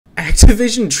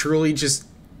Activision truly just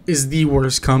is the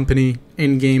worst company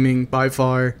in gaming by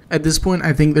far. At this point,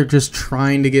 I think they're just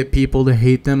trying to get people to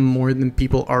hate them more than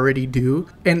people already do.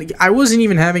 And I wasn't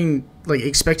even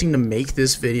expecting to make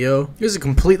this video. It was a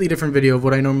completely different video of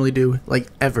what I normally do,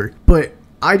 ever. But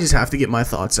I just have to get my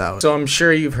thoughts out. So I'm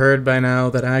sure you've heard by now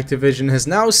that Activision has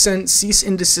now sent cease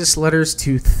and desist letters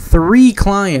to 3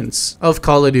 clients of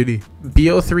Call of Duty.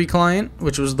 BO3 client,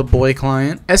 which was the boy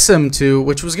client, SM2,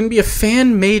 which was going to be a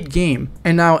fan-made game,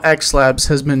 and now X Labs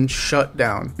has been shut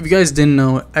down. If you guys didn't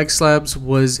know, X Labs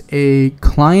was a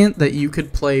client that you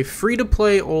could play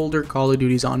free-to-play older Call of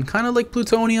Duties on, kind of like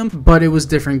Plutonium, but it was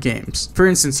different games. For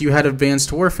instance, you had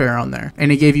Advanced Warfare on there,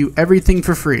 and it gave you everything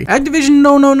for free. Activision,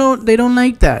 no, they don't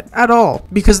like that at all,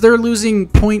 because they're losing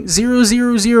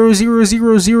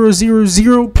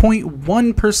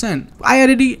 0.0000000.1%. I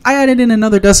added in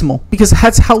another decimal, because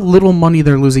that's how little money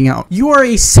they're losing out. You are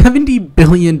a $70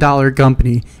 billion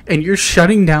company, and you're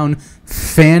shutting down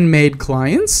fan-made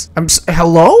clients?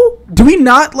 Hello? Do we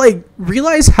not,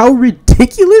 realize how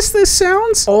ridiculous this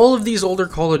sounds? All of these older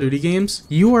Call of Duty games,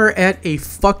 you are at a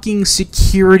fucking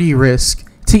security risk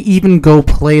to even go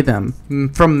play them.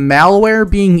 From malware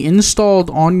being installed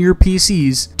on your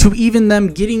PCs, to even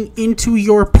them getting into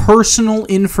your personal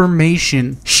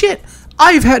information. Shit!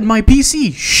 I've had my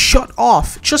PC shut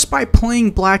off just by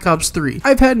playing Black Ops 3.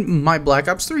 I've had my Black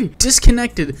Ops 3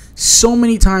 disconnected so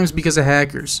many times because of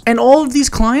hackers. And all of these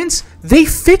clients, they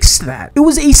fixed that. It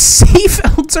was a safe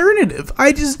alternative.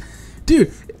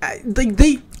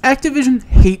 Activision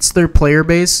hates their player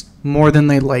base more than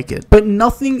they like it. But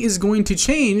nothing is going to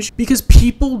change because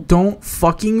people don't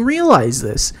fucking realize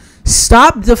this.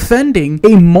 Stop defending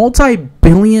a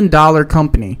multi-billion-dollar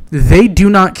company. They do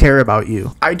not care about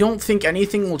you. I don't think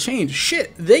anything will change.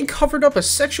 Shit, they covered up a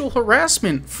sexual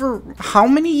harassment for how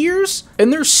many years?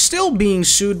 And they're still being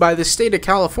sued by the state of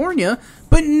California,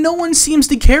 but no one seems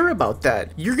to care about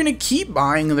that. You're gonna keep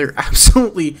buying their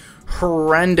absolutely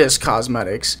horrendous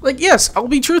cosmetics. Yes, I'll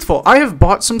be truthful. I have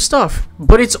bought some stuff,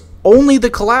 but it's only the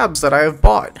collabs that I have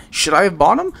bought. Should I have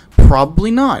bought them?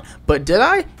 Probably not. But did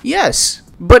I? Yes.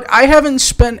 But I haven't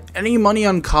spent any money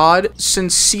on COD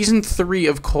since Season 3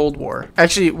 of Cold War.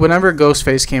 Actually, whenever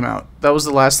Ghostface came out, that was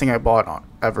the last thing I bought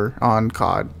ever on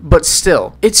COD. But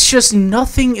still, it's just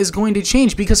nothing is going to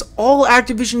change because all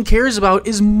Activision cares about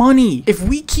is money. If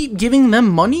we keep giving them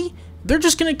money, they're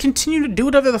just going to continue to do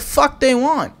whatever the fuck they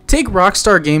want. Take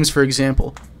Rockstar Games, for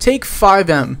example. Take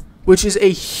 5M, which is a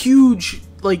huge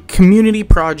community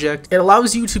project. It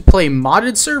allows you to play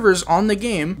modded servers on the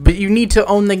game, but you need to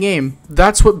own the game.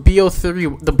 That's what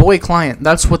BO3, the boy client,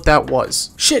 that's what that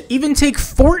was. Shit, even take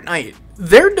Fortnite.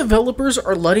 Their developers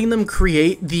are letting them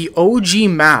create the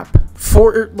OG map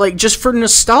for just for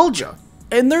nostalgia.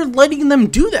 And they're letting them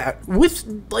do that with,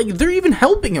 they're even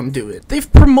helping them do it.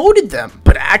 They've promoted them.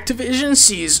 But Activision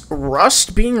sees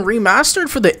Rust being remastered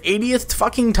for the 80th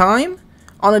fucking time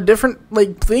on a different,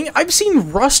 thing. I've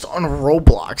seen Rust on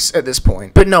Roblox at this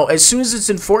point. But no, as soon as it's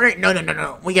in Fortnite,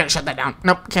 no, we gotta shut that down.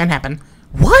 Nope, can't happen.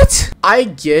 What? I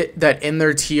get that in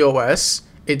their TOS,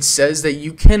 it says that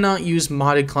you cannot use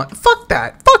modded client. Fuck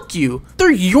that. Fuck you. They're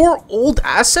your old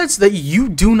assets that you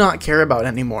do not care about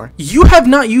anymore. You have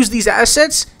not used these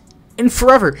assets in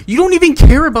forever. You don't even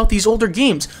care about these older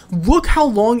games. Look how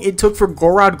long it took for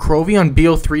Gorod Krovi on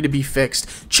BO3 to be fixed,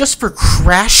 just for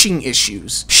crashing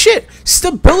issues. Shit,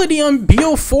 stability on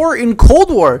BO4 in Cold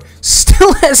War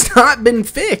still has not been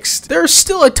fixed. There are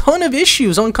still a ton of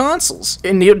issues on consoles.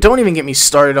 And you don't even get me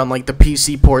started on the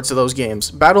PC ports of those games.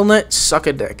 Battle.net, suck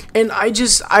a dick. And I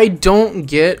don't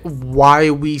get why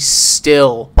we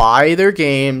still buy their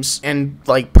games and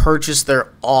purchase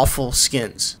their awful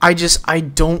skins. I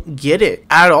don't get it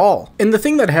at all. And the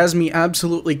thing that has me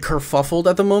absolutely kerfuffled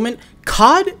at the moment,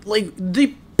 COD,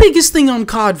 the biggest thing on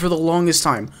COD for the longest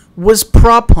time was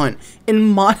prop hunt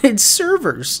and modded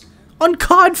servers on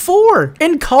COD 4.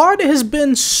 And COD has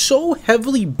been so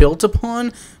heavily built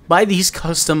upon by these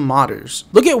custom modders.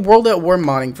 Look at World at War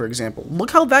modding, for example.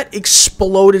 Look how that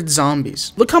exploded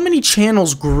zombies. Look how many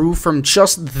channels grew from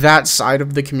just that side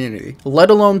of the community,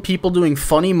 let alone people doing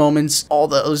funny moments, all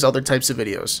those other types of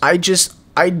videos.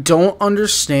 I don't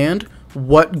understand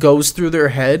what goes through their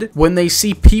head when they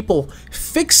see people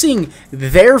fixing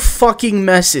their fucking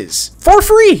messes for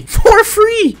free. For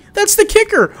free! That's the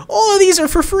kicker. All of these are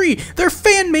for free. They're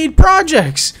fan-made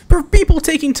projects for people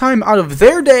taking time out of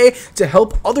their day to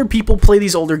help other people play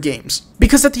these older games.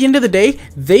 Because at the end of the day,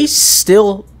 they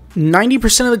still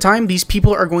 90% of the time, these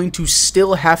people are going to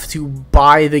still have to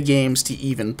buy the games to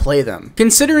even play them.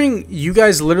 Considering you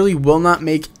guys literally will not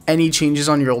make any changes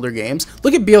on your older games,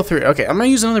 look at BO3. Okay, I'm gonna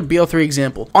use another BO3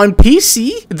 example. On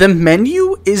PC, the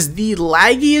menu is the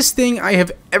laggiest thing I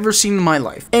have ever seen in my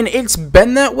life, and it's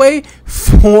been that way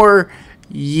for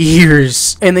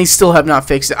years, and they still have not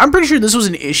fixed it. I'm pretty sure this was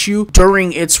an issue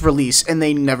during its release, and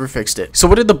they never fixed it. So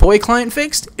what did the boy client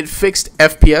fix? It fixed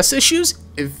FPS issues,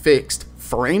 it fixed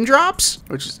frame drops,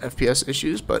 which is FPS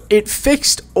issues, but it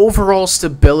fixed overall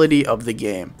stability of the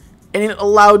game. And it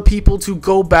allowed people to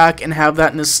go back and have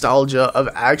that nostalgia of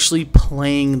actually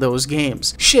playing those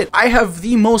games. Shit, I have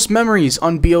the most memories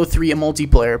on BO3 and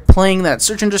multiplayer, playing that,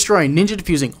 Search and Destroy, Ninja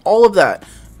Diffusing, all of that.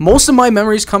 Most of my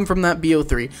memories come from that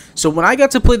BO3. So when I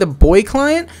got to play the boy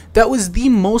client, that was the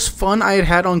most fun I had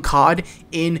had on COD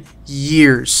in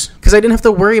years. Because I didn't have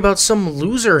to worry about some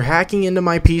loser hacking into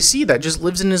my PC that just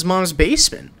lives in his mom's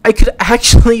basement. I could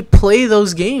actually play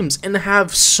those games and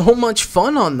have so much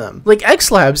fun on them. Like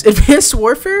XLabs, Advanced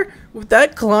Warfare, with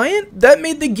that client, that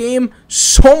made the game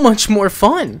so much more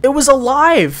fun. It was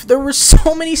alive. There were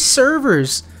so many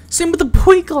servers. Same with the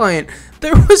boy client.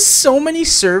 There was so many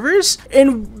servers,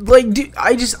 and like, dude,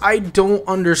 I don't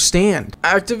understand.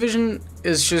 Activision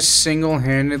is just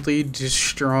single-handedly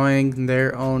destroying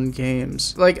their own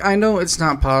games. Like, I know it's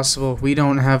not possible. We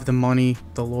don't have the money,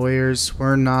 the lawyers,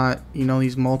 we're not, you know,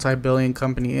 these multi-billion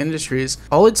company industries.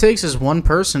 All it takes is one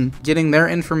person getting their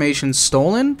information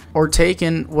stolen or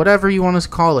taken, whatever you want to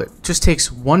call it. Just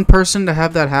takes one person to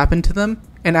have that happen to them,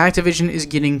 and Activision is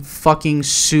getting fucking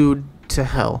sued to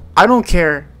hell. I don't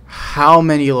care how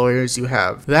many lawyers you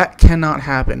have. That cannot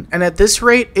happen. And at this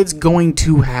rate, it's going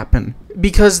to happen.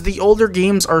 Because the older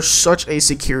games are such a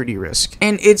security risk.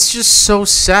 And it's just so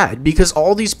sad because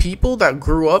all these people that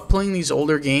grew up playing these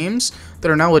older games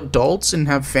that are now adults and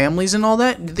have families and all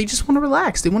that, they just want to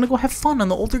relax. They want to go have fun on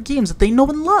the older games that they know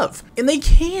and love. And they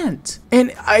can't.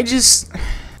 And I'm just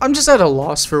at a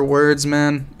loss for words,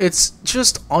 man. It's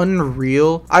just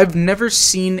unreal. I've never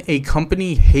seen a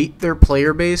company hate their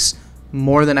player base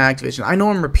more than Activision. I know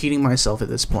I'm repeating myself at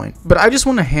this point, but I just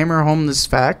want to hammer home this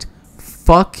fact.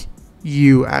 Fuck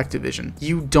you, Activision.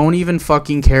 You don't even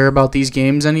fucking care about these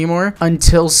games anymore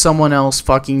until someone else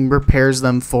fucking repairs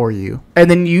them for you.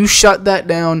 And then you shut that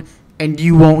down and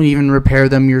you won't even repair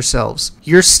them yourselves.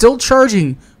 You're still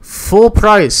charging full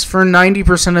price for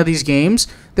 90% of these games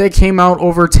that came out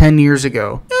over 10 years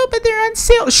ago. No, but they're on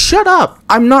sale. Shut up.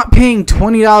 I'm not paying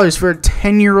 $20 for a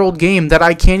 10-year-old game that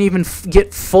I can't even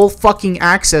get full fucking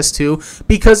access to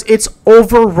because it's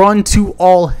overrun to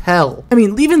all hell. I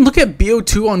mean, even look at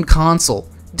BO2 on console.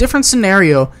 Different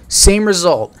scenario, same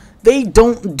result. They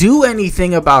don't do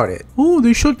anything about it. Oh,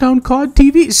 they shut down COD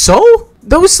TV. So?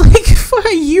 That was like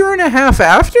a year and a half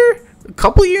after? A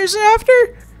couple years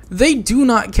after? They do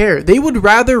not care. They would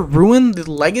rather ruin the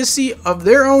legacy of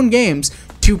their own games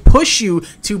to push you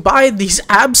to buy these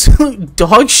absolute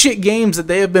dog shit games that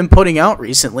they have been putting out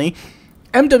recently.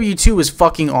 MW2 was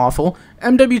fucking awful.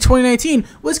 MW 2019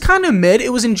 was kind of mid.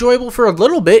 It was enjoyable for a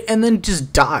little bit and then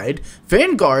just died.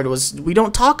 Vanguard was... We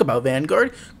don't talk about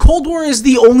Vanguard. Cold War is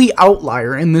the only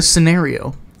outlier in this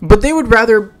scenario. But they would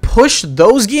rather push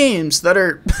those games that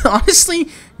are honestly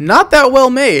not that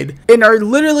well made and are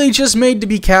literally just made to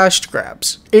be cash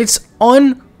grabs. It's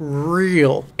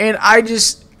unreal. And I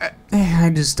just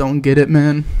don't get it,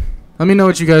 man. Let me know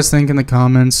what you guys think in the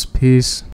comments. Peace.